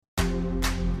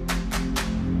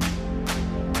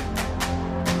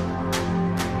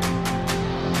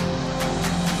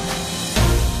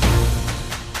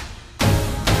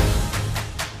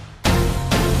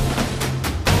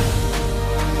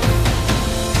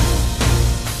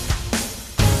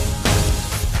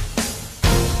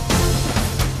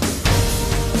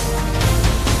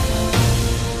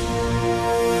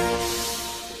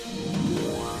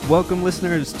Welcome,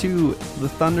 listeners, to the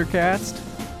Thundercast.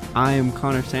 I am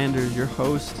Connor Sanders, your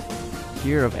host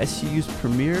here of SU's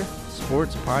premier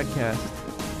sports podcast.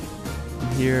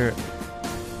 I'm here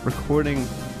recording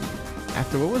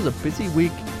after what was a busy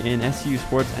week in SU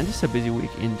sports and just a busy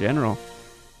week in general,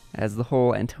 as the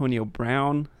whole Antonio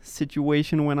Brown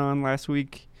situation went on last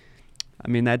week. I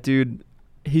mean, that dude,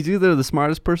 he's either the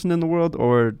smartest person in the world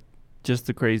or just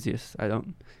the craziest. I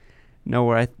don't know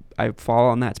where I fall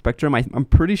on that spectrum. I'm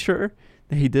pretty sure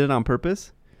that he did it on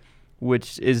purpose,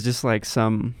 which is just like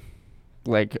some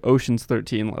like Ocean's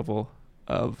 13 level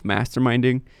of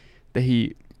masterminding, that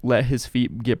he let his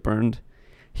feet get burned.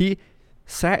 He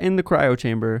sat in the cryo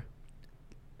chamber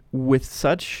with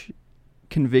such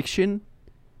conviction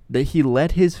that he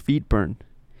let his feet burn.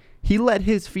 He let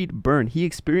his feet burn. He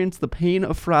experienced the pain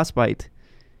of frostbite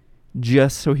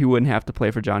just so he wouldn't have to play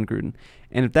for John Gruden.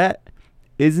 And if that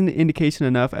isn't indication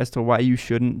enough as to why you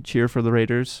shouldn't cheer for the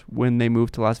Raiders when they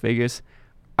move to Las Vegas,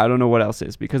 I don't know what else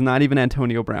is, because not even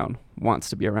Antonio Brown wants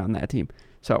to be around that team.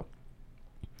 So,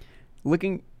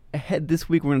 looking ahead this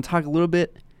week, we're going to talk a little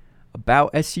bit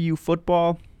about SU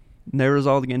football, their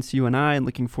result against UNI, and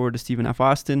looking forward to Stephen F.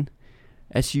 Austin.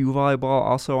 SU volleyball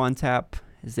also on tap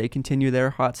as they continue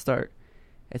their hot start.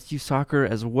 SU soccer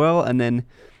as well. And then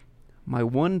my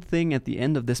one thing at the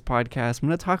end of this podcast, I'm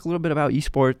going to talk a little bit about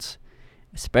esports,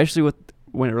 especially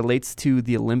when it relates to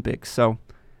the Olympics. So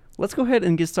let's go ahead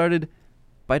and get started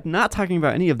by not talking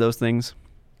about any of those things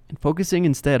and focusing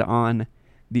instead on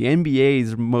the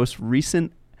NBA's most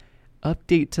recent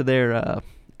update to their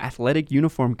athletic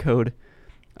uniform code.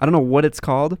 I don't know what it's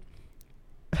called,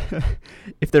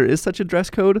 if there is such a dress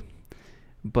code,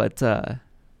 but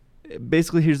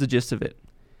basically here's the gist of it.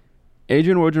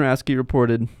 Adrian Wojnarowski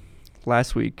reported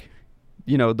last week,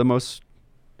 the most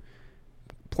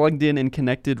plugged in and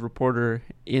connected reporter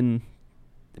in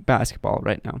basketball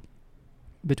right now,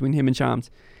 between him and Shams.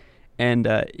 And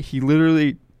he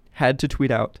literally had to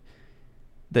tweet out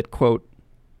that, quote,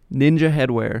 Ninja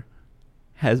headwear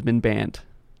has been banned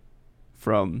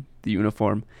from the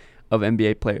uniform of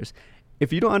NBA players.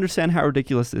 If you don't understand how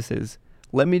ridiculous this is,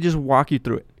 let me just walk you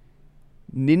through it.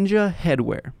 Ninja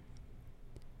headwear.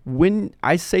 When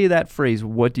I say that phrase,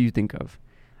 what do you think of?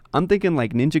 I'm thinking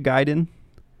like Ninja Gaiden.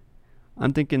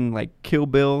 I'm thinking like Kill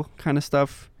Bill kind of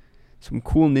stuff. Some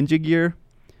cool ninja gear.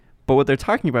 But what they're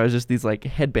talking about is just these like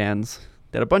headbands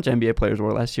that a bunch of NBA players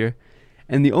wore last year.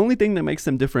 And the only thing that makes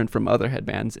them different from other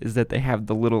headbands is that they have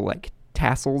the little like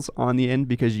tassels on the end,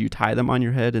 because you tie them on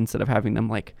your head instead of having them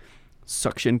like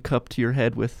suction cup to your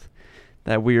head with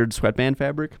that weird sweatband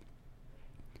fabric.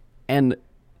 And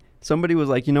somebody was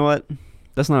like, you know what?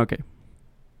 That's not okay.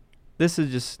 This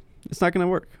is just, it's not going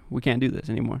to work. We can't do this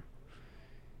anymore.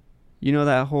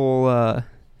 That whole,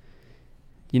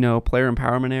 player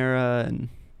empowerment era, and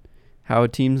how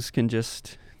teams can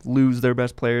just lose their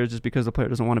best players just because the player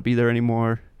doesn't want to be there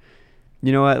anymore.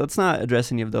 You know what? Let's not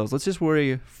address any of those. Let's just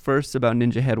worry first about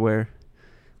Ninja headwear.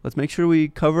 Let's make sure we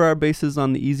cover our bases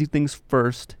on the easy things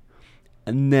first,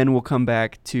 and then we'll come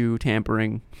back to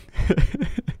tampering.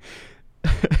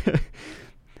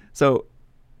 So,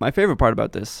 my favorite part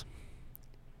about this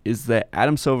is that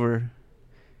Adam Silver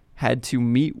had to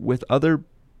meet with other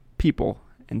people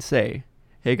and say,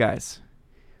 hey guys,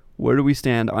 where do we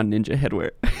stand on Ninja headwear?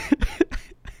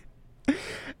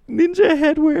 Ninja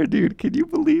headwear, dude, can you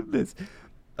believe this?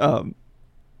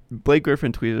 Blake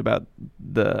Griffin tweeted about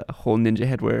the whole Ninja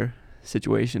headwear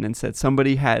situation and said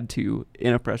somebody had to,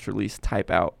 in a press release,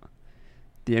 type out,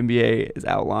 the NBA is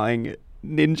outlawing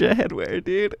Ninja headwear,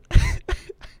 dude.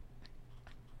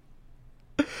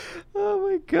 Oh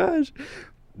my gosh.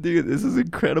 Dude, this is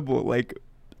incredible. Like,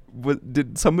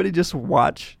 did somebody just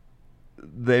watch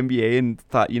the NBA and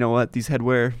thought, you know what, these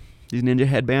ninja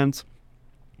headbands,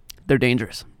 they're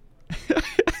dangerous.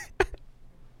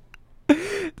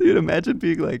 Dude, imagine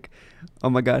being like, oh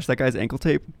my gosh, that guy's ankle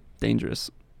tape,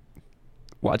 dangerous.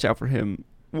 Watch out for him.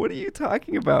 What are you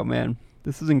talking about, man?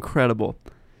 This is incredible.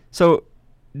 So,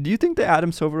 do you think that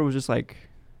Adam Silver was just like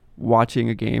watching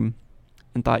a game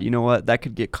and thought, you know what, that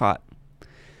could get caught?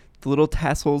 The little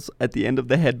tassels at the end of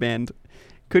the headband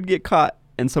could get caught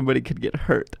and somebody could get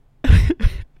hurt.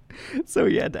 So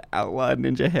he had to outlaw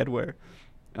Ninja headwear.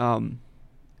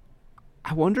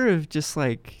 I wonder if just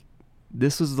like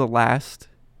this was the last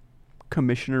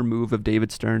commissioner move of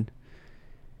David Stern.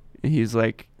 And he's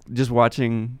like just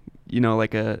watching,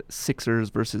 like a Sixers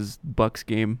versus Bucks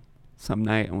game some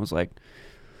night and was like,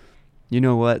 you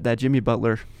know what, that Jimmy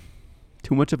Butler,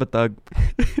 too much of a thug.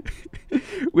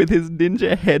 With his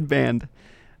ninja headband.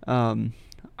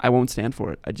 I won't stand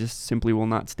for it. I just simply will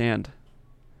not stand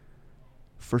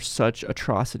for such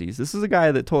atrocities. This is a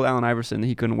guy that told Allen Iverson that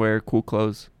he couldn't wear cool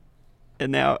clothes.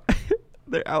 And now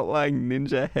they're outlying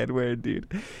ninja headwear,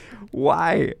 dude.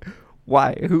 Why?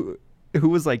 Who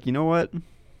was like, you know what?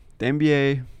 The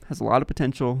NBA has a lot of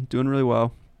potential, doing really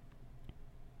well,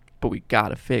 but we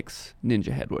gotta fix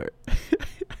ninja headwear.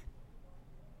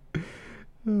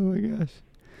 Oh my gosh.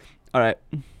 All right.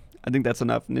 I think that's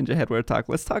enough ninja headwear talk.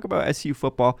 Let's talk about SU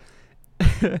football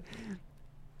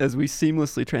as we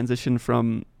seamlessly transition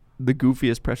from the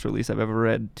goofiest press release I've ever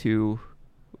read to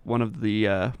one of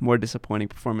the more disappointing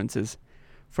performances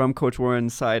from Coach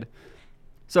Warren's side.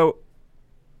 So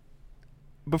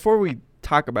before we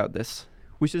talk about this,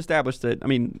 we should establish that,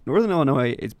 Northern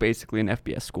Illinois is basically an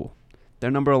FBS school.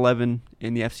 They're number 11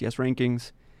 in the FCS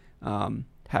rankings.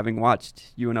 Having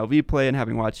watched UNLV play and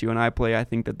having watched UNI play, I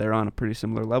think that they're on a pretty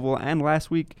similar level. And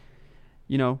last week,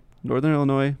 Northern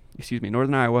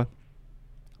Iowa, I'm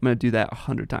going to do that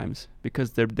 100 times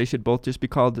because they should both just be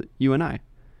called UNI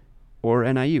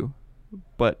or NIU.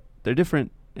 But they're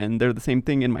different and they're the same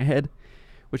thing in my head,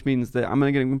 which means that I'm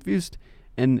going to get them confused.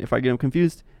 And if I get them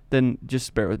confused, then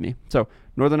just bear with me. So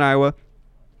Northern Iowa,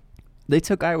 they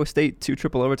took Iowa State to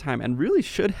triple overtime and really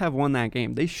should have won that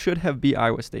game. They should have beat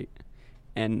Iowa State.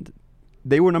 And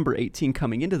they were number 18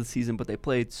 coming into the season, but they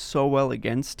played so well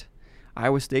against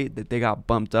Iowa State that they got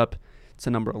bumped up to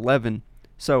number 11.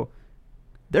 So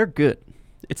they're good.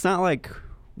 It's not like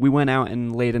we went out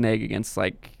and laid an egg against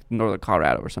like Northern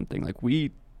Colorado or something. Like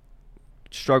we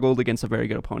struggled against a very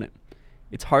good opponent.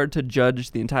 It's hard to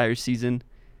judge the entire season.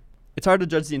 It's hard to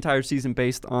judge the entire season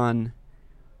based on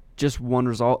just one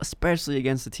result, especially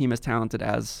against a team as talented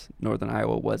as Northern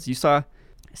Iowa was. You saw,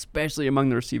 especially among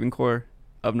the receiving corps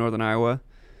of Northern Iowa,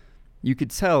 you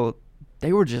could tell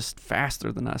they were just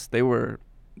faster than us. They were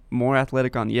more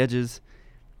athletic on the edges.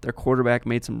 Their quarterback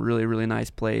made some really, really nice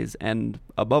plays. And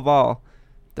above all,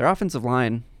 their offensive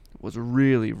line was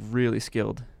really, really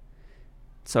skilled.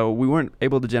 So we weren't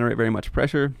able to generate very much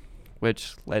pressure,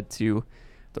 which led to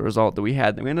the result that we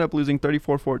had. We ended up losing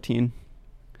 34-14,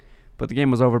 but the game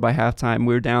was over by halftime.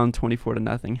 We were down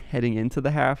 24-0 heading into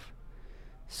the half.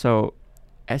 So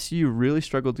SU really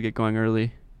struggled to get going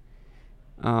early.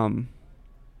 And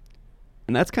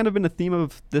that's kind of been a theme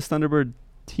of this Thunderbird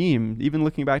team. Even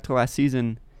looking back to last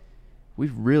season,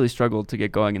 we've really struggled to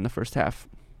get going in the first half.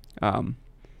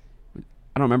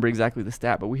 I don't remember exactly the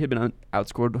stat, but we had been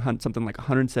outscored something like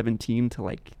 117 to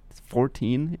like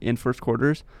 14 in first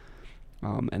quarters.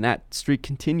 And that streak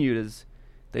continued as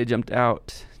they jumped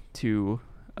out to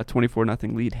a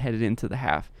 24-0 lead headed into the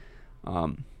half.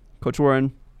 Coach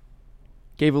Warren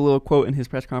gave a little quote in his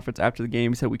press conference after the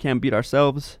game. He said, "We can't beat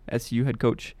ourselves." SU head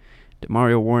coach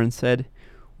Demario Warren said,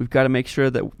 "We've got to make sure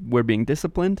that we're being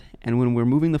disciplined and when we're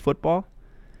moving the football.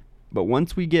 But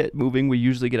once we get moving, we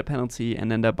usually get a penalty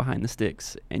and end up behind the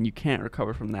sticks. And you can't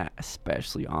recover from that,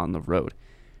 especially on the road."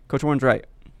 Coach Warren's right.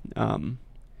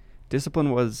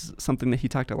 Discipline was something that he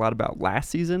talked a lot about last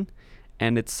season,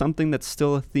 and it's something that's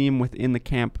still a theme within the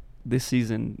camp this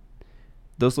season.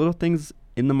 Those little things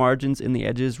in the margins, in the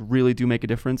edges, really do make a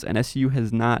difference, and SU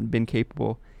has not been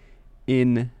capable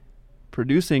in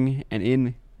producing and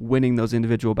in winning those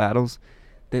individual battles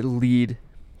that lead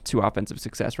to offensive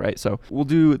success, right? So we'll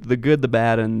do the good, the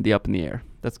bad, and the up in the air.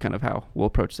 That's kind of how we'll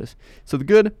approach this. So the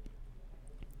good,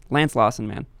 Lance Lawson,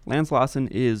 man. Lance Lawson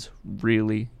is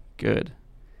really good.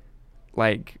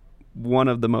 Like one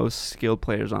of the most skilled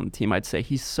players on the team, I'd say.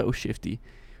 He's so shifty.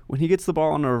 When he gets the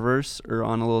ball on a reverse or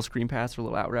on a little screen pass or a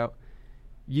little out route,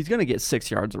 he's going to get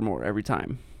 6 yards or more every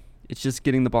time. It's just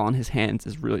getting the ball in his hands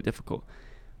is really difficult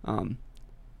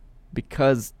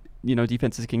because,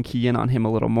 defenses can key in on him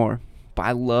a little more. But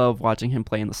I love watching him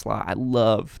play in the slot. I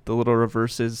love the little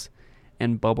reverses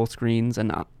and bubble screens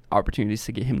and opportunities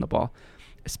to get him the ball,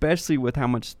 especially with how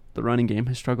much the running game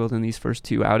has struggled in these first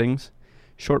two outings.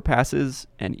 Short passes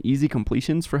and easy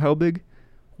completions for Helbig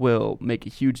will make a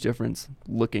huge difference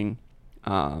looking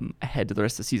ahead to the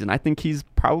rest of the season. I think he's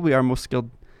probably our most skilled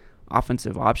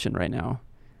offensive option right now.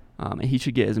 And he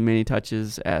should get as many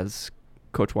touches as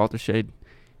Coach Walter Shade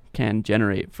can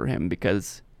generate for him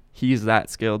because he's that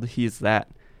skilled. He's that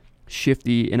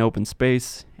shifty in open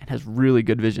space and has really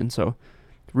good vision. So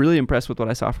really impressed with what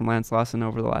I saw from Lance Lawson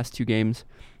over the last two games,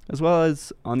 as well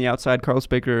as on the outside, Carlos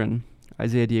Baker and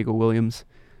Isaiah Diego Williams,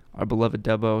 our beloved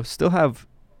Devo, still have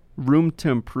room to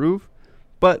improve,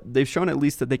 but they've shown at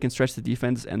least that they can stretch the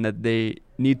defense and that they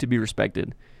need to be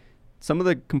respected. Some of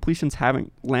the completions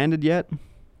haven't landed yet,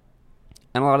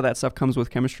 and a lot of that stuff comes with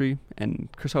chemistry, and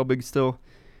Chris Helbig still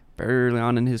very early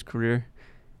on in his career,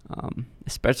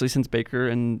 especially since Baker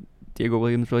and Diego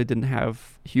Williams really didn't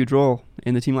have a huge role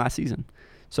in the team last season.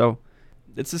 So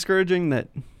it's discouraging that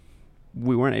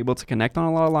we weren't able to connect on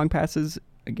a lot of long passes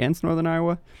against Northern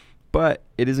Iowa, but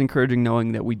it is encouraging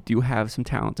knowing that we do have some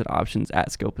talented options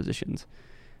at skill positions.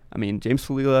 I mean, James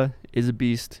Falila is a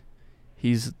beast.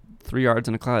 He's 3 yards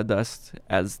in a cloud of dust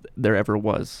as there ever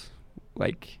was.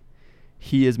 Like,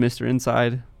 he is Mr.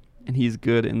 Inside, and he's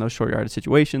good in those short yardage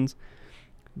situations.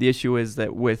 The issue is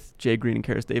that with Jay Green and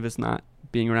Karis Davis not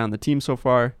being around the team so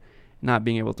far, not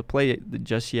being able to play it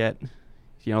just yet,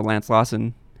 Lance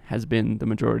Lawson has been the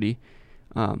majority,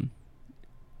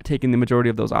 taking the majority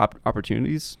of those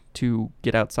opportunities to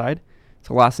get outside.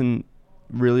 So Lawson,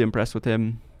 really impressed with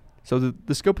him. So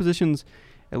the skill positions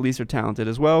at least are talented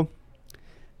as well.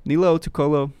 Nilo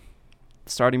Tukolo,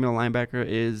 starting middle linebacker,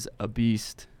 is a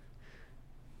beast.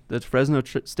 The Fresno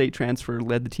State transfer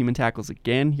led the team in tackles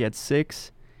again. He had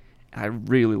 6. I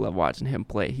really love watching him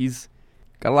play. He's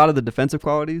got a lot of the defensive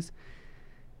qualities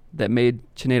that made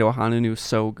Chinedu Hanunu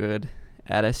so good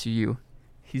at SUU.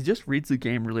 He just reads the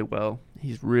game really well.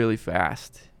 He's really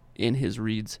fast in his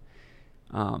reads.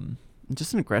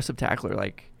 Just an aggressive tackler,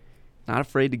 like not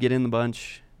afraid to get in the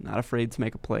bunch, not afraid to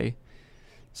make a play.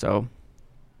 So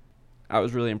I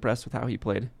was really impressed with how he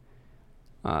played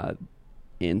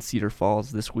in Cedar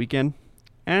Falls this weekend.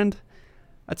 And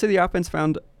I'd say the offense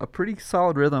found a pretty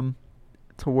solid rhythm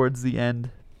towards the end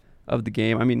of the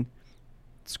game. I mean,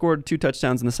 scored 2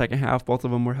 touchdowns in the second half. Both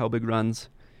of them were Hellbig runs,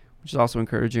 which is also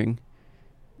encouraging.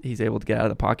 He's able to get out of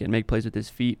the pocket and make plays with his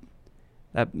feet.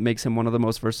 That makes him one of the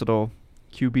most versatile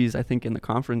QBs, I think, in the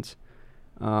conference.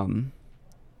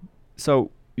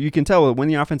 So you can tell when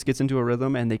the offense gets into a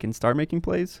rhythm and they can start making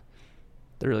plays,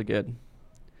 they're really good.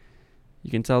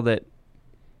 You can tell that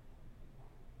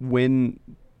when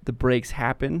the breaks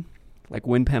happen, like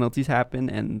when penalties happen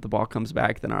and the ball comes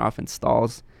back, then our offense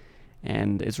stalls,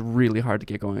 and it's really hard to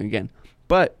get going again.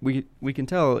 But we can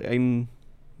tell in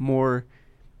more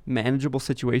manageable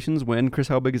situations when Chris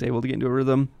Hellbig is able to get into a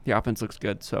rhythm, the offense looks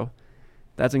good. So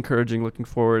that's encouraging looking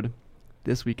forward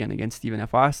this weekend against Stephen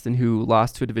F. Austin, who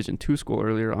lost to a Division II school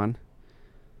earlier on.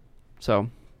 So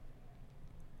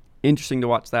interesting to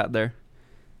watch that there.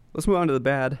 Let's move on to the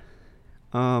bad.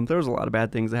 There was a lot of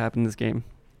bad things that happened in this game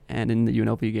and in the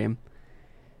UNLV game.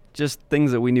 Just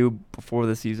things that we knew before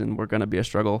the season were going to be a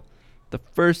struggle. The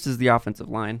first is the offensive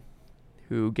line,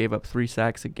 who gave up 3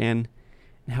 sacks again.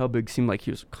 And Hellbig seemed like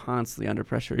he was constantly under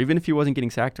pressure. Even if he wasn't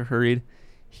getting sacked or hurried,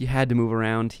 he had to move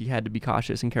around. He had to be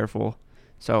cautious and careful.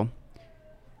 So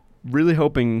really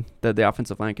hoping that the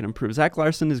offensive line can improve. Zach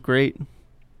Larson is great,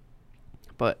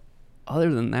 but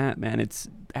other than that, man, it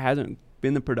hasn't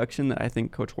been the production that I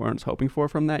think Coach Warren's hoping for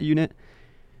from that unit.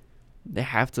 They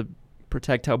have to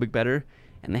protect Hellbig better,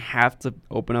 and they have to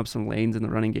open up some lanes in the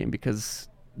running game because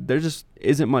there just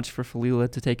isn't much for Falila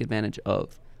to take advantage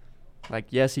of. Like,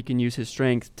 yes, he can use his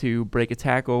strength to break a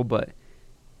tackle, but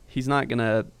he's not going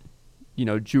to,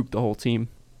 juke the whole team.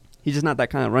 He's just not that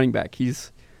kind of running back.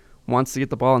 He's wants to get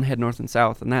the ball and head north and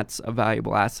south, and that's a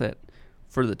valuable asset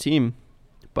for the team.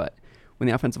 But when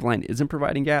the offensive line isn't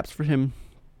providing gaps for him,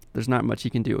 there's not much he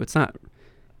can do. It's not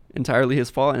entirely his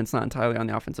fault, and it's not entirely on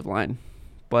the offensive line.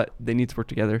 But they need to work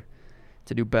together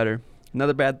to do better.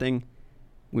 Another bad thing,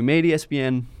 we made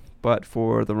ESPN, but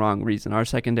for the wrong reason. Our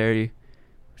secondary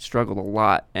struggled a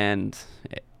lot, and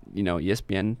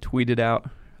ESPN tweeted out,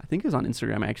 I think it was on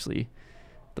Instagram actually,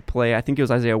 the play. I think it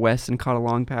was Isaiah Weston caught a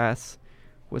long pass,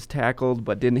 was tackled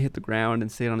but didn't hit the ground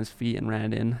and stayed on his feet and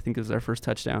ran it in. I think it was their first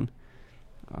touchdown.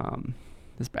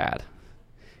 It's bad.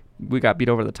 We got beat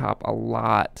over the top a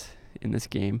lot in this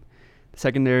game. The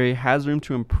secondary has room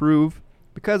to improve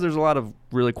because there's a lot of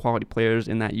really quality players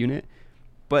in that unit,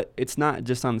 but it's not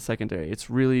just on the secondary. It's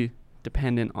really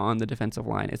dependent on the defensive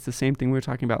line. It's the same thing we were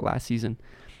talking about last season.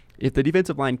 If the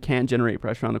defensive line can't generate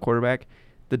pressure on the quarterback,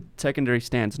 the secondary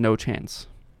stands no chance.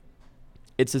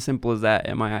 It's as simple as that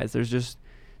in my eyes.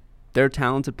 They're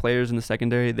talented players in the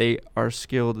secondary. They are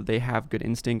skilled. They have good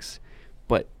instincts,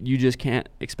 but you just can't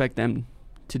expect them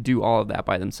to do all of that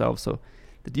by themselves. So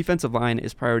the defensive line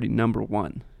is priority number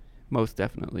 1, most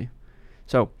definitely.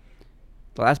 So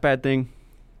the last bad thing,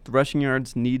 the rushing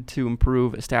yards need to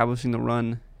improve. Establishing the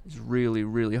run is really,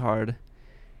 really hard.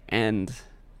 And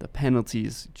the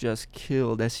penalties just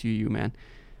killed SUU, man.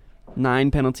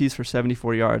 9 penalties for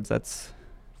 74 yards. That's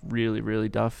really, really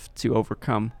tough to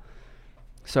overcome.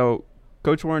 So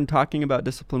Coach Warren talking about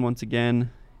discipline once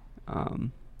again.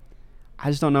 I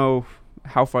just don't know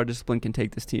how far discipline can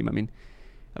take this team. I mean,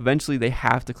 eventually they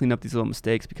have to clean up these little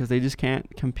mistakes because they just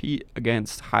can't compete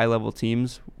against high-level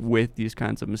teams with these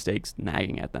kinds of mistakes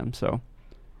nagging at them. So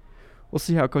we'll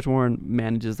see how Coach Warren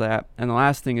manages that. And the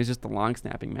last thing is just the long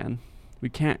snapping, man. We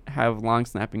can't have long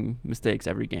snapping mistakes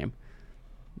every game.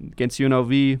 Against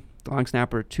UNLV, the long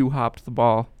snapper two-hopped the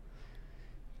ball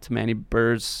to Manny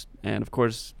Burrs, and of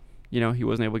course, he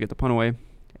wasn't able to get the punt away.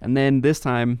 And then this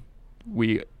time,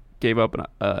 we gave up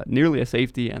nearly a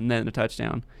safety and then a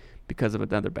touchdown because of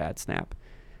another bad snap.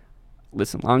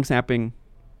 Listen, long snapping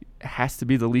has to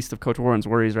be the least of Coach Warren's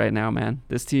worries right now, man.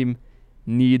 This team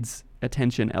needs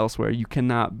attention elsewhere. You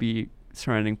cannot be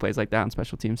surrounding plays like that on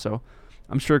special teams. So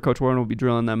I'm sure Coach Warren will be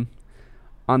drilling them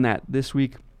on that this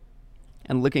week.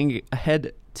 And looking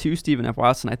ahead to Stephen F.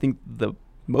 Austin, I think the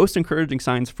most encouraging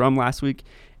signs from last week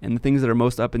and the things that are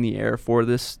most up in the air for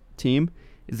this team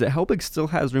is that Helbig still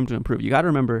has room to improve. You got to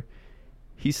remember,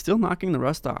 he's still knocking the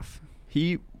rust off.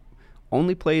 He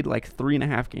only played like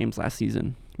 3.5 games last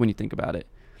season when you think about it.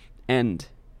 And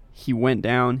he went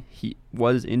down. He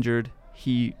was injured.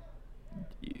 He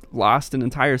lost an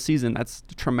entire season. That's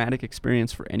a traumatic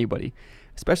experience for anybody,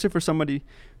 especially for somebody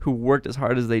who worked as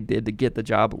hard as they did to get the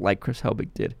job like Chris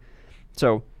Helbig did.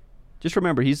 So just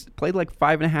remember, he's played like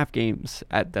 5.5 games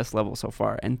at this level so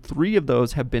far, and 3 of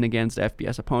those have been against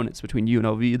FBS opponents between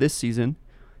UNLV this season,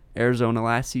 Arizona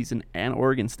last season, and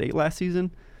Oregon State last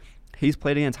season. He's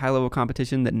played against high-level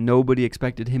competition that nobody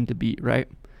expected him to beat, right?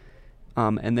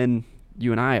 And then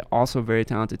UNI, also a very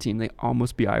talented team. They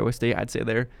almost beat Iowa State. I'd say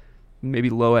they're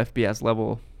maybe low FBS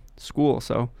level school.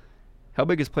 So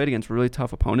Helbig has played against really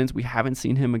tough opponents. We haven't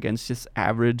seen him against just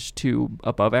average to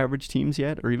above average teams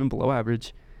yet, or even below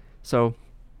average. So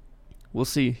we'll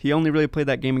see. He only really played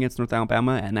that game against North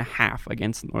Alabama and a half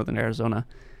against Northern Arizona,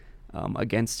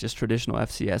 against just traditional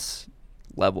FCS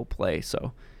level play.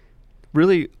 So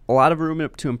really a lot of room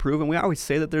to improve. And we always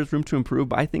say that there's room to improve,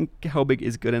 but I think Helbig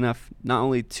is good enough not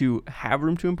only to have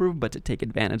room to improve, but to take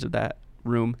advantage of that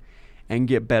room and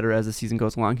get better as the season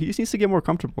goes along. He just needs to get more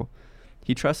comfortable.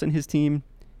 He trusts in his team.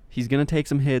 He's going to take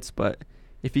some hits, but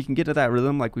if he can get to that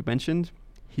rhythm like we mentioned,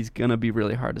 he's going to be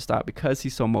really hard to stop because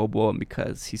he's so mobile and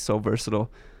because he's so versatile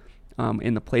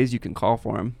in the plays you can call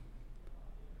for him.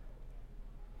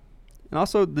 And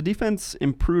also, the defense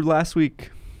improved last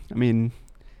week. I mean,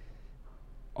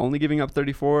 only giving up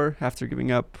 34 after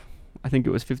giving up, I think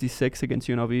it was 56 against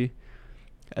UNLV.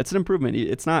 That's an improvement.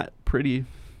 It's not pretty.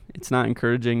 It's not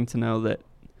encouraging to know that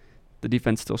the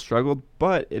defense still struggled,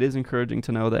 but it is encouraging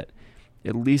to know that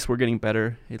at least we're getting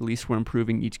better. At least we're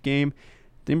improving each game.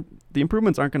 The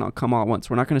improvements aren't going to come all at once.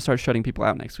 We're not going to start shutting people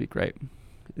out next week, right?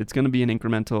 It's going to be an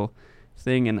incremental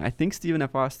thing, and I think Stephen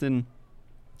F. Austin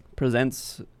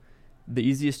presents the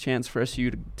easiest chance for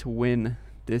SU to win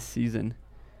this season.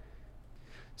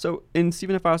 So in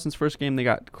Stephen F. Austin's first game, they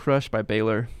got crushed by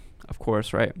Baylor, of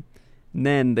course, right? And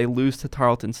then they lose to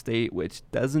Tarleton State, which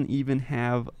doesn't even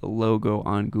have a logo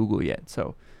on Google yet.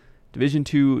 So Division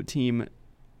II team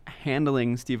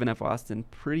handling Stephen F. Austin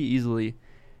pretty easily.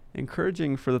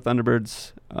 Encouraging for the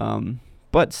Thunderbirds,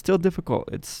 but still difficult.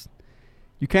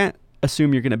 You can't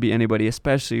assume you're going to beat anybody,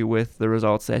 especially with the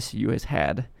results SU has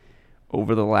had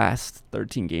over the last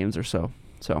 13 games or so.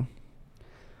 So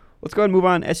let's go ahead and move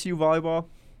on. SU volleyball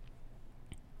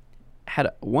had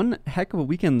one heck of a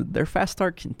weekend. Their fast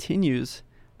start continues.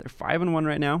 They're 5-1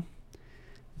 right now.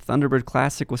 The Thunderbird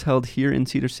Classic was held here in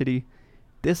Cedar City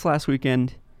this last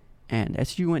weekend, and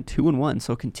SU went 2-1.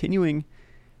 So continuing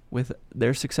with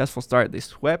their successful start, they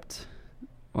swept.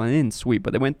 Well, they didn't sweep,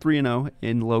 but they went 3-0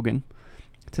 in Logan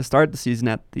to start the season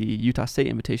at the Utah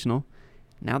State Invitational.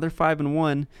 Now they're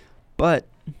 5-1, but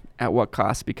at what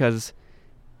cost? Because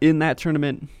in that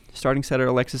tournament, starting setter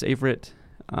Alexis Averett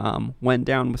went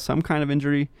down with some kind of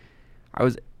injury. I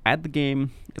was at the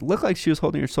game. It looked like she was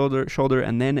holding her shoulder,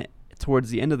 and then towards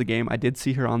the end of the game, I did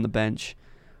see her on the bench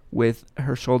with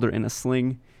her shoulder in a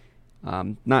sling.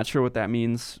 Not sure what that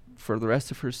means for the rest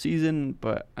of her season,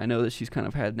 but I know that she's kind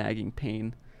of had nagging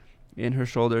pain in her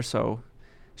shoulder. So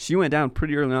she went down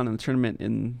pretty early on in the tournament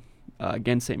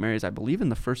against St. Mary's, I believe in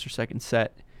the first or second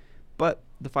set. But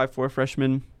the 5'4"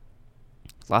 freshman,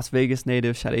 Las Vegas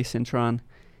native Shade Cintron,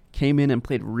 came in and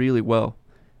played really well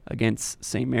against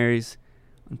St. Mary's.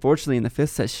 Unfortunately, in the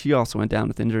fifth set, she also went down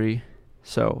with injury.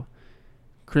 So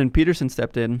Corinne Peterson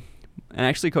stepped in, and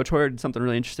actually Coach Hoyer did something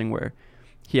really interesting where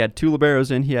he had 2 liberos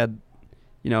in. He had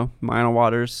Mayana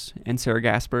Waters and Sarah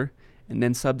Gasper, and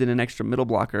then subbed in an extra middle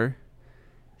blocker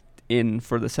in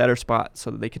for the setter spot so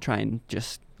that they could try and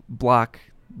just block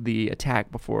the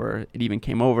attack before it even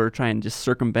came over, try and just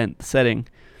circumvent the setting.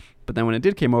 But then when it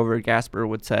did came over, Gasper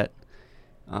would set,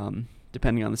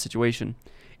 depending on the situation.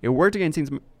 It worked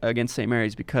against St.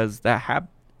 Mary's because that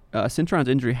Cintron's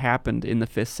injury happened in the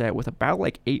fifth set with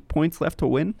about 8 points left to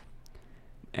win.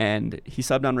 And he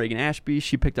subbed on Reagan Ashby.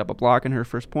 She picked up a block in her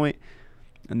first point.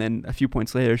 And then a few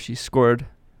points later, she scored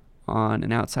on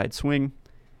an outside swing.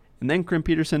 And then Krim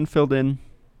Peterson filled in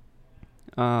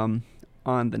on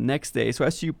the next day. So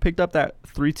SU picked up that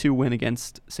 3-2 win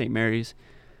against St. Mary's.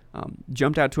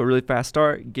 Jumped out to a really fast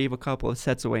start, gave a couple of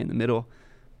sets away in the middle,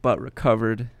 but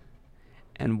recovered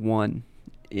and won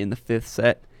in the 5th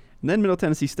set. And then Middle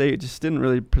Tennessee State just didn't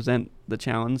really present the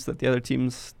challenge that the other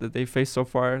teams that they've faced so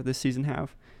far this season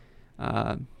have.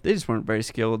 They just weren't very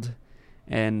skilled,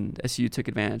 and SU took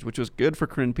advantage, which was good for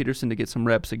Krim Peterson to get some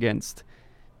reps against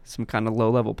some kind of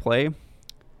low-level play.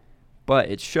 But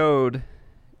it showed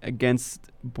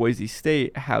against Boise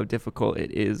State how difficult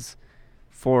it is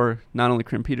for not only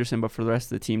Krim Peterson, but for the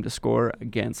rest of the team to score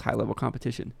against high-level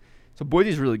competition. So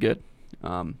Boise's really good.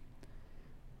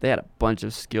 They had a bunch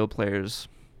of skilled players,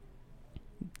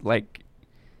 like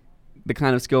the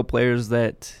kind of skilled players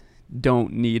that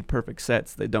don't need perfect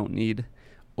sets. They don't need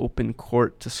open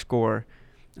court to score.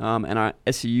 And our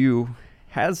SU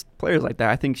has players like that.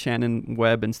 I think Shannon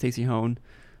Webb and Stacey Hone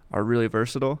are really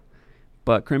versatile.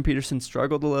 But Krim Peterson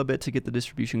struggled a little bit to get the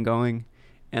distribution going.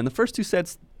 And the first 2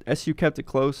 sets, SU kept it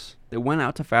close. They went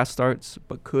out to fast starts,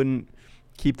 but couldn't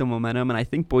keep the momentum. And I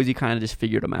think Boise kind of just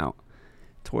figured them out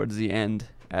towards the end,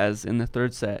 as in the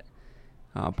 3rd set,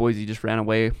 Boise just ran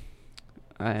away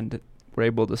and were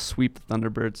able to sweep the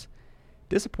Thunderbirds.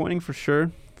 Disappointing for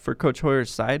sure for Coach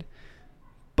Hoyer's side,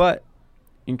 but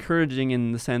encouraging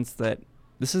in the sense that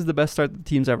this is the best start the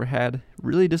team's ever had.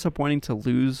 Really disappointing to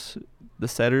lose the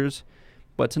setters,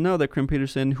 but to know that Krim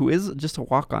Peterson, who is just a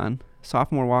walk-on,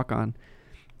 sophomore walk-on,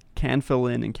 can fill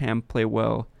in and can play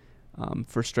well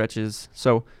for stretches.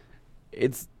 So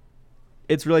it's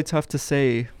really tough to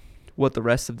say what the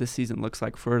rest of this season looks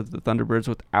like for the Thunderbirds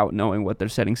without knowing what their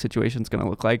setting situation is going to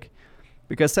look like,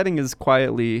 because setting is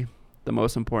quietly the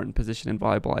most important position in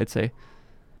volleyball, I'd say.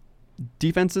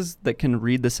 Defenses that can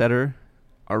read the setter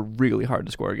are really hard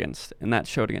to score against, and that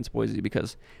showed against Boise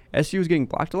because SU was getting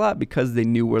blocked a lot because they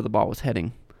knew where the ball was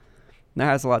heading. And that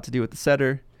has a lot to do with the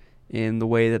setter in the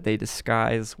way that they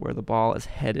disguise where the ball is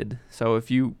headed. So if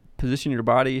you position your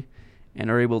body and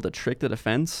are able to trick the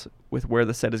defense with where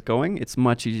the set is going, it's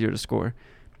much easier to score.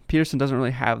 Peterson doesn't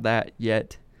really have that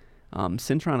yet.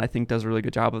 Cintron, I think, does a really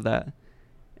good job of that.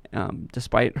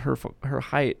 Despite her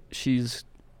height, she's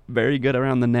very good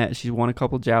around the net. She's won a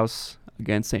couple jousts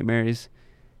against St. Mary's,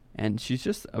 and she's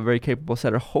just a very capable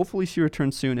setter. Hopefully she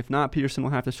returns soon. If not, Peterson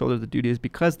will have to shoulder the duties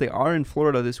because they are in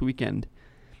Florida this weekend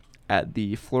at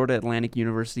the Florida Atlantic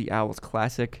University Owls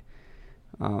Classic.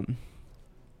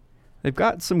 They've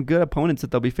got some good opponents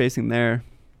that they'll be facing there.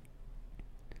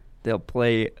 They'll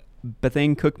play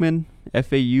Bethune Cookman,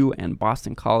 FAU, and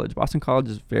Boston College. Boston College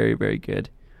is very, very good.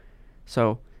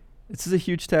 So this is a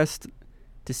huge test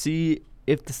to see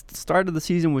if the start of the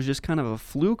season was just kind of a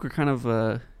fluke or kind of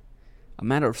a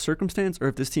matter of circumstance, or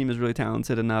if this team is really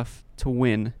talented enough to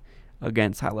win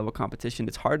against high-level competition.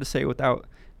 It's hard to say without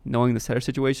knowing the setter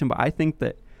situation, but I think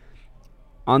that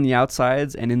on the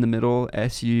outsides and in the middle,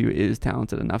 SU is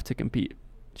talented enough to compete.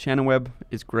 Shannon Webb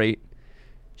is great.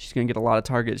 She's going to get a lot of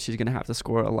targets. She's going to have to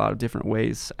score a lot of different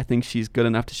ways. I think she's good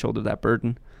enough to shoulder that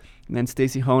burden. And then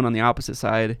Stacey Hone on the opposite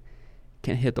side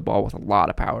can hit the ball with a lot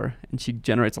of power, and she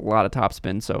generates a lot of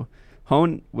topspin. So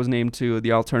Hone was named to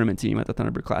the all-tournament team at the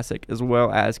Thunderbird Classic, as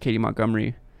well as Katie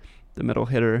Montgomery, the middle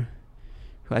hitter,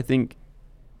 who I think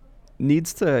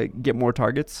needs to get more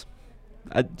targets.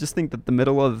 I just think that the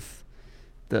middle of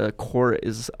the court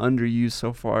is underused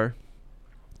so far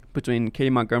between Katie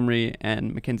Montgomery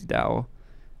and Mackenzie Dowell.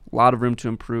 A lot of room to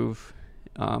improve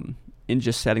in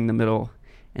just setting the middle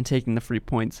and taking the free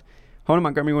points. Hone and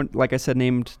Montgomery were, like I said,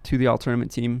 named to the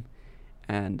all-tournament team,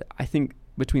 and I think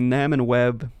between them and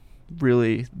Webb,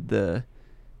 really the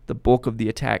bulk of the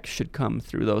attack should come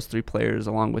through those three players,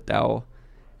 along with Dowell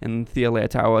and Thea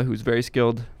Leatawa, who's very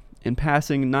skilled in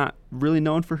passing, not really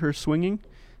known for her swinging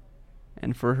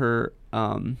and for her,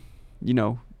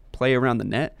 play around the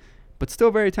net, but still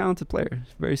a very talented player,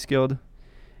 very skilled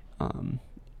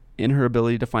in her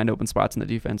ability to find open spots in the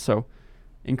defense. So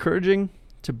encouraging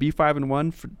to be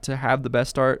 5-1, to have the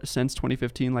best start since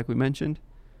 2015, like we mentioned,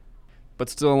 but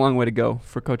still a long way to go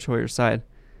for Coach Hoyer's side.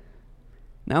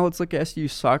 Now let's look at SU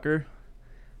soccer.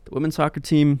 The women's soccer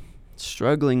team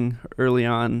struggling early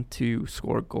on to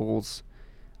score goals.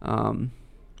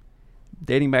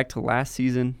 Dating back to last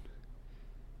season,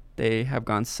 they have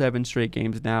gone 7 straight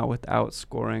games now without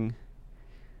scoring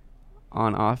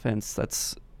on offense.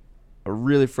 That's a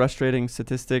really frustrating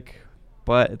statistic,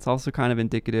 but it's also kind of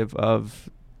indicative of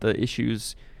the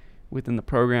issues within the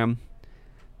program.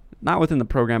 Not within the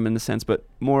program in the sense, but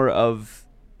more of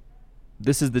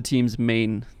this is the team's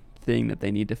main thing that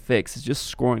they need to fix, is just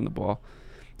scoring the ball.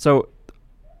 So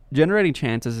generating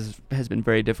chances has been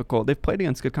very difficult. They've played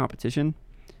against good competition,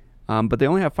 but they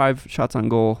only have 5 shots on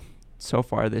goal so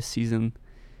far this season.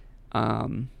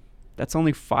 That's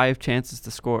only 5 chances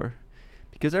to score,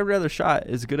 because every other shot,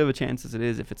 as good of a chance as it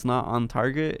is, if it's not on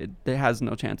target, it has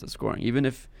no chance of scoring. Even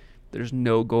if there's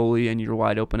no goalie and you're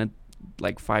wide open at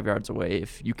like 5 yards away,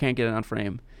 if you can't get it on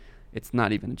frame, it's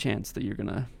not even a chance that you're going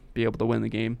to be able to win the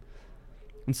game.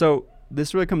 And so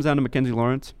this really comes down to Mackenzie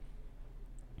Lawrence.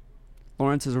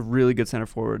 Lawrence is a really good center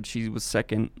forward. She was tied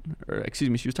for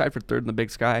 3rd in the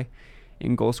Big Sky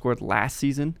in goals scored last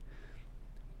season.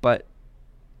 But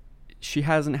she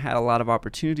hasn't had a lot of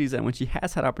opportunities, and when she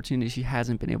has had opportunities, she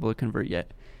hasn't been able to convert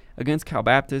yet. Against Cal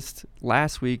Baptist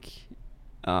last week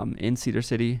in Cedar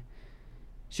City,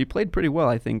 she played pretty well,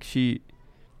 I think. She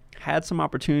had some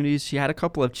opportunities. She had a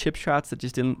couple of chip shots that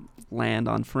just didn't land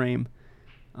on frame.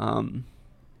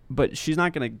 But she's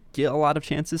not going to get a lot of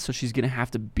chances, so she's going to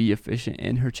have to be efficient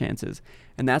in her chances.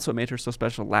 And that's what made her so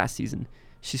special last season.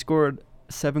 She scored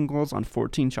 7 goals on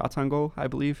 14 shots on goal, I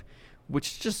believe,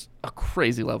 which is just a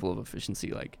crazy level of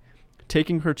efficiency. Like,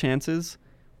 taking her chances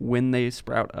when they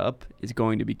sprout up is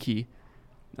going to be key.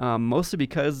 Mostly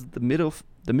because the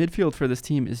midfield for this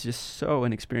team is just so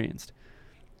inexperienced.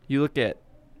 You look at,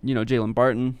 Jalen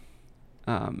Barton,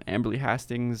 Amberly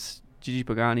Hastings, Gigi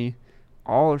Pagani,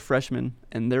 all are freshmen,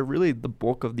 and they're really the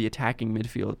bulk of the attacking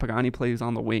midfield. Pagani plays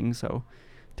on the wing, so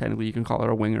technically you can call her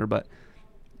a winger, but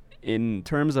in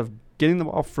terms of getting the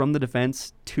ball from the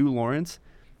defense to Lawrence,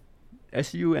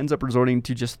 SU ends up resorting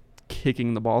to just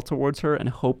kicking the ball towards her and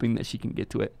hoping that she can get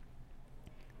to it.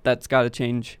 That's got to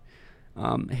change.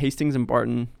 Hastings and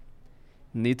Barton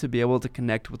need to be able to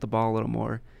connect with the ball a little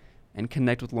more and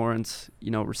connect with Lawrence,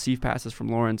 receive passes from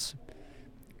Lawrence,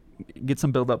 get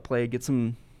some build-up play, get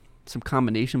some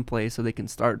combination play so they can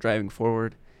start driving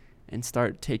forward and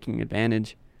start taking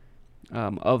advantage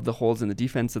of the holes in the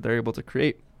defense that they're able to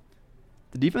create.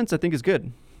 The defense, I think, is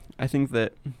good. I think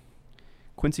that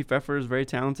Quincy Pfeffer is very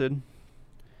talented.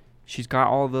 She's got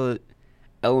all the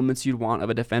elements you'd want of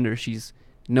a defender. She's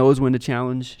knows when to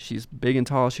challenge. She's big and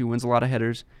tall. She wins a lot of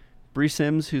headers. Bree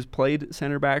Sims, who's played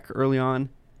center back early on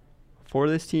for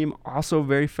this team, also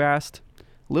very fast.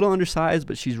 A little undersized,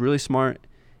 but she's really smart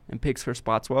and picks her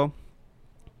spots well.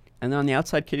 And then on the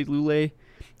outside, Katie Lule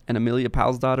and Amelia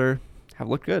Palsdottir have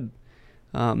looked good.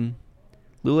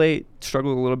 Lule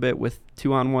struggled a little bit with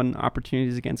 2-on-1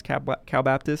 opportunities against Cal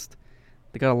Baptist.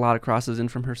 They got a lot of crosses in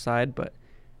from her side, but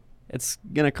it's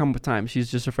going to come with time.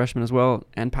 She's just a freshman as well,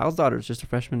 and Palsdottir is just a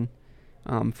freshman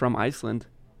from Iceland.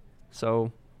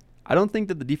 So I don't think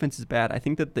that the defense is bad. I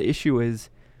think that the issue is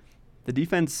the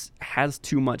defense has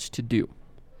too much to do.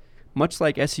 Much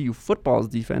like SU football's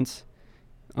defense,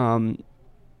 you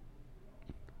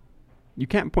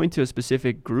can't point to a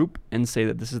specific group and say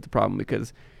that this is the problem,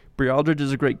 because Brie Aldridge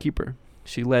is a great keeper.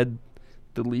 She led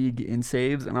the league in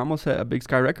saves and almost had a Big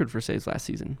Sky record for saves last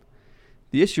season.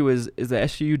 The issue is that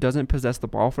SU doesn't possess the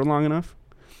ball for long enough.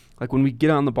 Like, when we get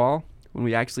on the ball, when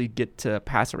we actually get to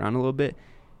pass around a little bit,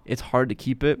 it's hard to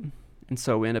keep it, and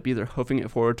so we end up either hoofing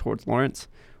it forward towards Lawrence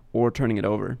or turning it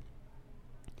over.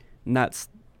 And that's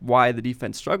why the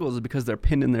defense struggles, is because they're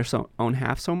pinned in their own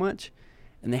half so much,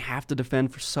 and they have to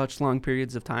defend for such long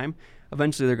periods of time.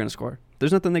 Eventually they're going to score.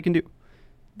 There's nothing they can do.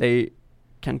 They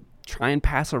can try and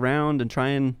pass around and try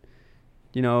and,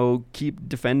 keep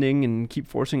defending and keep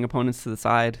forcing opponents to the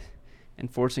side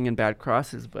and forcing in bad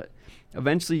crosses, but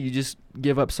eventually you just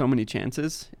give up so many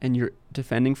chances and you're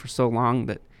defending for so long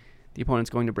that the opponent's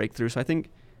going to break through. So I think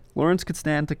Lawrence could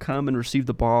stand to come and receive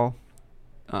the ball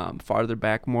farther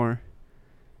back more.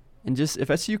 And just, if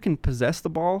SU can possess the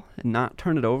ball and not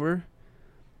turn it over,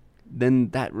 then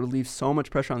that relieves so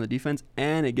much pressure on the defense,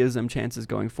 and it gives them chances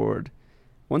going forward.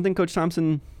 One thing Coach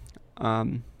Thompson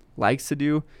likes to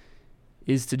do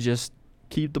is to just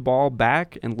keep the ball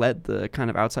back and let the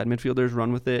kind of outside midfielders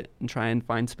run with it and try and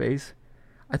find space.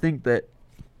 I think that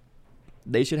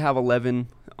they should have 11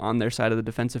 on their side of the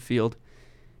defensive field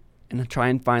and try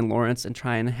and find Lawrence and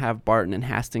try and have Barton and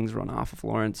Hastings run off of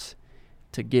Lawrence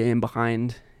to get in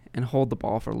behind and hold the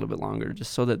ball for a little bit longer,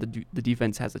 just so that the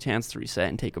defense has a chance to reset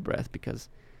and take a breath, because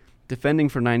defending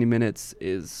for 90 minutes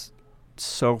is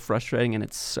so frustrating and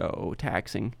it's so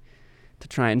taxing to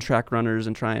try and track runners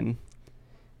and try and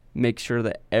make sure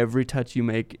that every touch you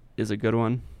make is a good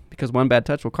one, because one bad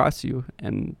touch will cost you.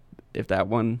 And if that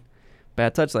one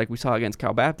bad touch, like we saw against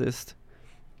Cal Baptist,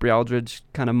 Brie Aldridge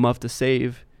kind of muffed a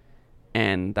save,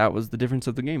 and that was the difference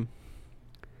of the game.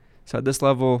 So at this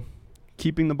level,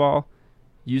 keeping the ball,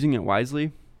 using it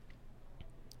wisely,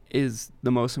 is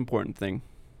the most important thing.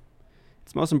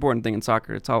 It's the most important thing in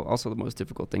soccer. It's also the most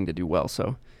difficult thing to do well.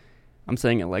 So I'm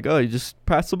saying it like, oh, you just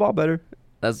pass the ball better.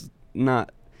 That's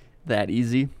not that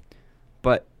easy.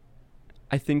 But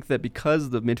I think that because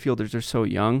the midfielders are so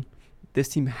young, this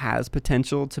team has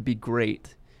potential to be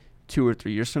great 2 or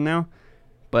 3 years from now.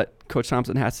 But Coach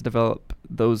Thompson has to develop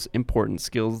those important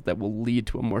skills that will lead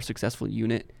to a more successful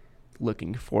unit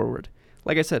looking forward.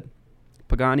 Like I said,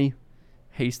 Pagani,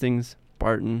 Hastings,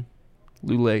 Barton,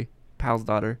 Lule,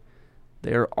 Palsdottir,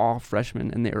 they're all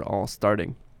freshmen and they're all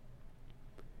starting.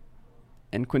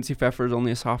 And Quincy Pfeffer is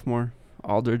only a sophomore.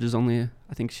 Aldridge is I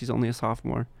think she's only a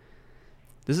sophomore.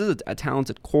 This is a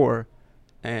talented core,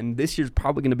 and this year's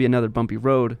probably going to be another bumpy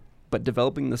road, but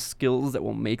developing the skills that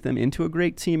will make them into a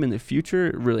great team in the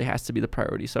future really has to be the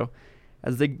priority. So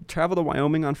as they travel to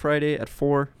Wyoming on Friday at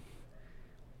 4,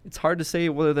 it's hard to say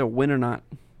whether they'll win or not,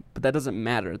 but that doesn't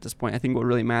matter at this point. I think what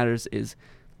really matters is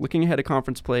looking ahead at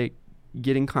conference play,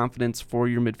 getting confidence for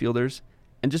your midfielders,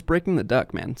 and just breaking the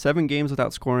duck, man. 7 games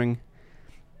without scoring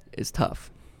is tough.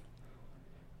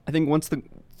 I think once the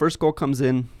first goal comes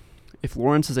in, if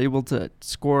Lawrence is able to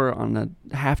score on a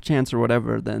half chance or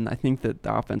whatever, then I think that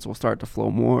the offense will start to flow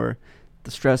more.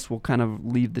 The stress will kind of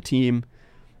leave the team,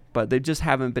 but they just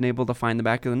haven't been able to find the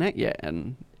back of the net yet,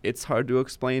 and it's hard to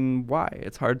explain why.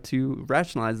 It's hard to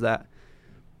rationalize that.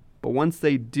 But once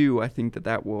they do, I think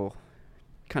that will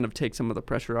kind of take some of the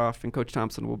pressure off, and Coach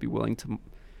Thompson will be willing to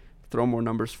throw more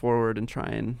numbers forward and try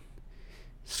and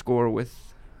score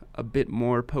with a bit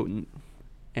more potent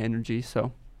energy.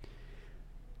 So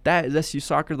that is SU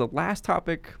Soccer, the last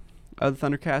topic of the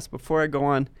Thundercast. Before I go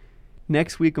on,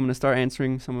 next week I'm going to start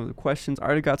answering some of the questions. I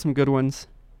already got some good ones.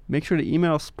 Make sure to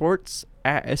email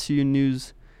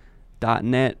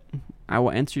sports@sunews.net. I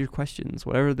will answer your questions,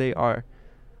 whatever they are.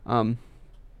 The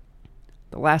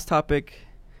last topic,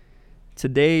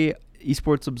 today,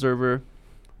 Esports Observer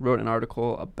wrote an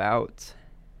article about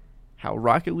how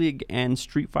Rocket League and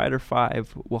Street Fighter V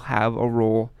will have a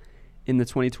role in the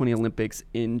 2020 Olympics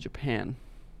in Japan.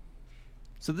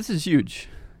 So this is huge.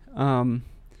 The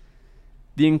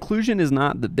inclusion is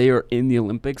not that they are in the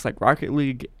Olympics. Like Rocket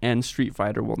League and Street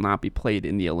Fighter will not be played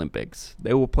in the Olympics.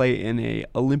 They will play in a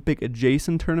Olympic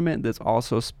adjacent tournament that's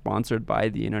also sponsored by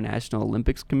the International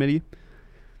Olympics Committee.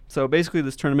 So basically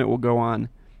this tournament will go on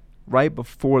right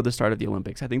before the start of the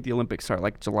Olympics. I think the Olympics start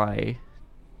like July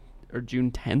or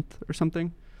June 10th or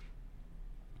something.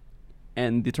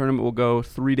 And the tournament will go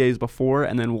 3 days before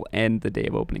and then will end the day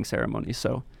of opening ceremony.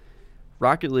 So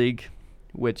Rocket League,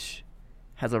 which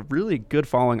has a really good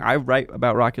following. I write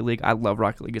about Rocket League. I love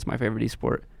Rocket League. It's my favorite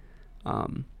esport.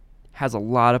 Has a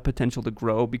lot of potential to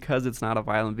grow because it's not a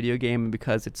violent video game and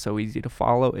because it's so easy to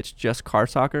follow. It's just car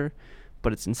soccer,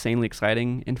 but it's insanely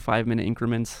exciting in 5-minute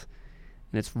increments,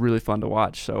 and it's really fun to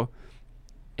watch. So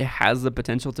it has the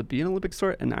potential to be an Olympic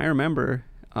sport. And I remember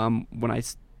when I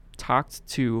talked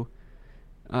to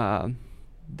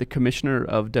the commissioner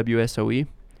of WSOE,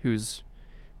 who's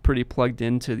pretty plugged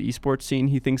into the esports scene,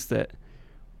 he thinks that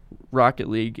Rocket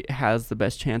League has the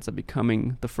best chance of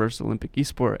becoming the first Olympic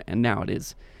esport, and now it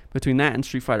is. Between that and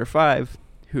Street Fighter V,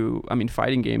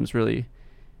 fighting games really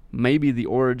may be the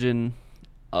origin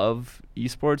of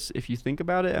esports if you think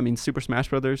about it. I mean, Super Smash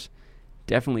Brothers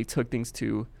definitely took things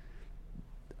to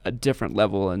a different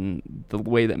level, and the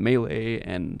way that Melee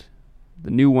and the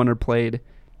new one are played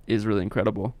is really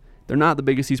incredible. They're not the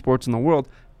biggest esports in the world,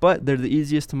 but they're the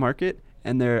easiest to market,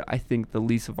 and they're, I think, the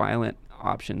least violent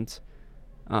options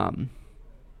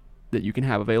that you can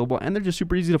have available, and they're just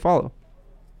super easy to follow.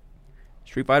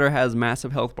 Street Fighter has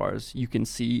massive health bars. You can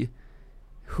see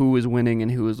who is winning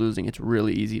and who is losing. It's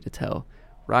really easy to tell.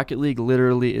 Rocket League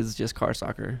literally is just car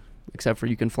soccer, except for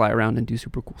you can fly around and do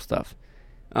super cool stuff.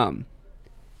 The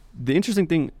interesting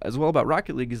thing as well about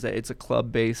Rocket League is that it's a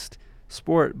club-based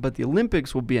sport, but the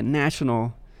Olympics will be a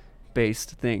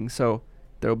national-based thing. So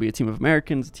there will be a team of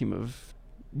Americans, a team of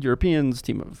Europeans, a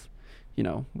team of,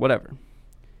 whatever.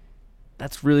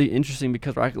 That's really interesting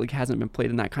because Rocket League hasn't been played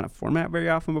in that kind of format very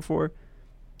often before.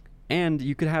 And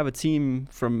you could have a team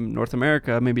from North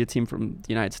America, maybe a team from the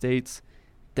United States,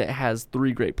 that has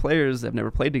 3 great players that have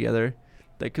never played together,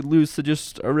 that could lose to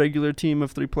just a regular team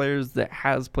of 3 players that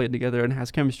has played together and has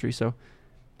chemistry. So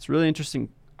it's a really interesting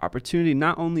opportunity,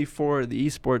 not only for the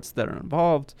esports that are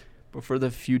involved, but for the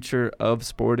future of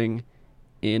sporting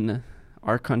in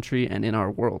our country and in our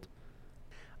world.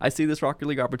 I see this Rocket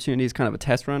League opportunity as kind of a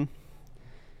test run.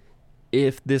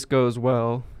 If this goes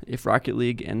well, if Rocket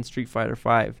League and Street Fighter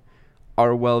V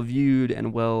are well viewed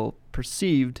and well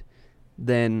perceived,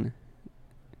 then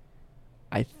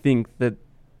I think that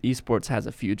esports has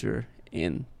a future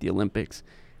in the Olympics.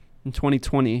 In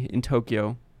 2020 in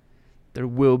Tokyo, there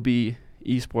will be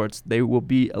esports. They will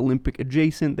be Olympic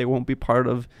adjacent. They won't be part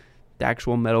of the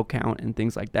actual medal count and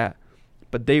things like that.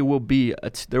 But there will be a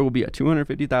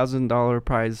 $250,000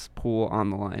 prize pool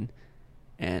on the line,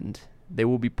 and they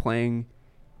will be playing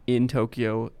in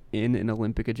Tokyo in an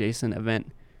Olympic adjacent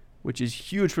event, which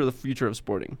is huge for the future of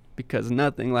sporting because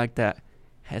nothing like that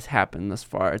has happened thus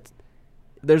far.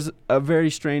 There's a very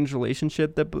strange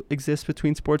relationship that exists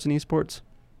between sports and esports.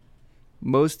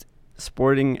 Most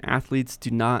sporting athletes do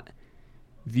not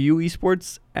view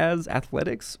esports as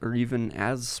athletics or even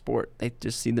as sport. They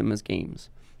just see them as games.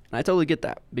 And I totally get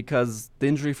that because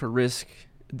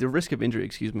the risk of injury,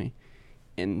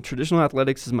 in traditional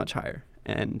athletics is much higher.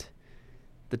 And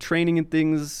the training and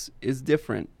things is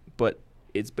different, but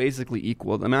it's basically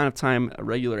equal. The amount of time a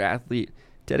regular athlete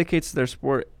dedicates to their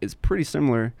sport is pretty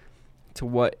similar to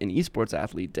what an esports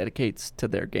athlete dedicates to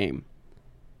their game.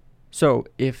 So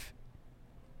if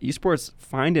esports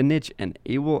find a niche and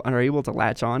are able to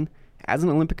latch on as an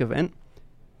Olympic event,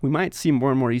 we might see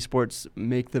more and more esports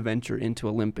make the venture into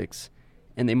Olympics,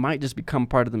 and they might just become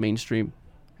part of the mainstream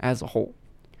as a whole.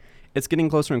 It's getting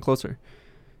closer and closer.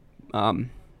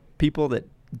 People that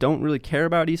don't really care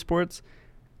about esports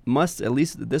must, at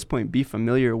least at this point, be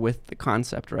familiar with the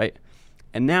concept, right?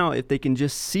 And now if they can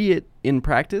just see it in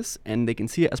practice and they can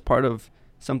see it as part of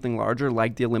something larger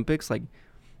like the Olympics, like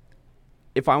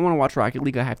if I want to watch Rocket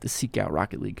League, I have to seek out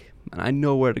Rocket League, and I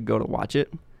know where to go to watch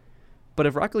it. But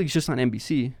if Rocket League's just on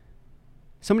NBC,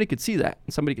 somebody could see that,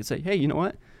 and somebody could say, hey, you know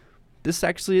what? This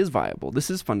actually is viable. This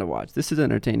is fun to watch. This is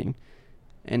entertaining.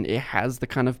 And it has the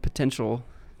kind of potential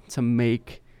to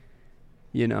make,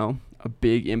 a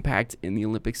big impact in the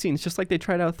Olympic scene. It's just like they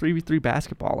tried out 3v3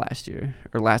 basketball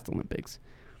last Olympics.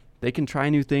 They can try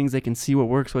new things. They can see what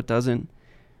works, what doesn't.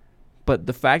 But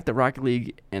the fact that Rocket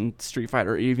League and Street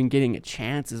Fighter are even getting a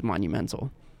chance is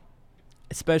monumental,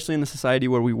 especially in a society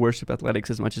where we worship athletics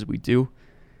as much as we do.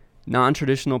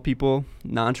 Non-traditional people,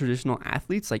 non-traditional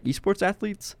athletes, like esports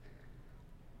athletes,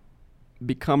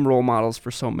 become role models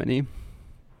for so many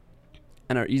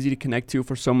and are easy to connect to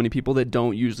for so many people that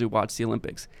don't usually watch the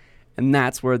Olympics. And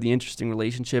that's where the interesting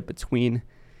relationship between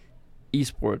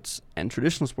esports and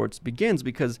traditional sports begins,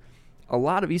 because a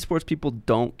lot of esports people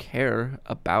don't care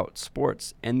about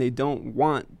sports and they don't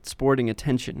want sporting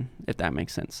attention, if that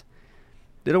makes sense.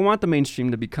 They don't want the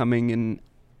mainstream to be coming and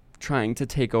trying to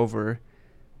take over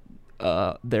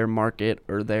their market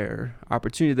or their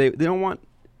opportunity. They don't want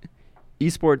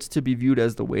esports to be viewed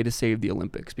as the way to save the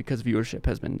Olympics because viewership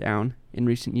has been down in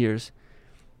recent years.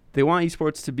 They want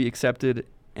esports to be accepted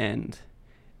and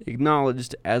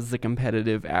acknowledged as the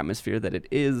competitive atmosphere that it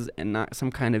is, and not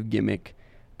some kind of gimmick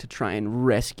to try and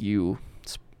rescue,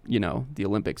 the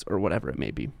Olympics or whatever it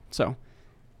may be. So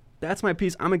that's my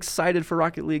piece. I'm excited for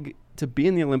Rocket League to be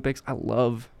in the Olympics. I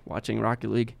love watching Rocket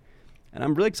League. And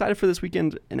I'm really excited for this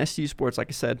weekend in SCU sports, like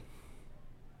I said.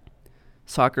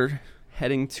 Soccer,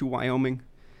 heading to Wyoming,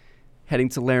 heading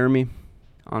to Laramie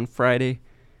on Friday.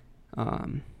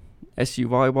 SCU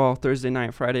volleyball Thursday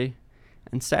night, Friday,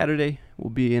 and Saturday we'll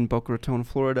be in Boca Raton,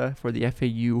 Florida for the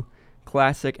FAU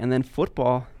Classic. And then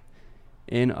football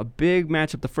in a big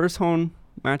matchup, the first home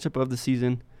matchup of the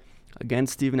season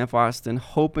against Stephen F. Austin,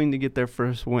 hoping to get their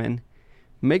first win.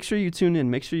 Make sure you tune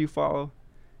in. Make sure you follow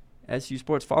SU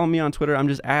Sports. Follow me on Twitter. I'm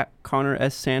just at Connor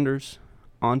S. Sanders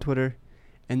on Twitter.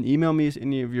 And email me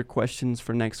any of your questions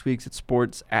for next week's at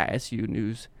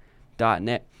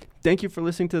sports@sunews.net. Thank you for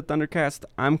listening to the Thundercast.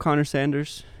 I'm Connor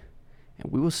Sanders,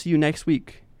 and we will see you next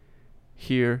week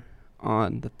here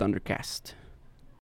on the Thundercast.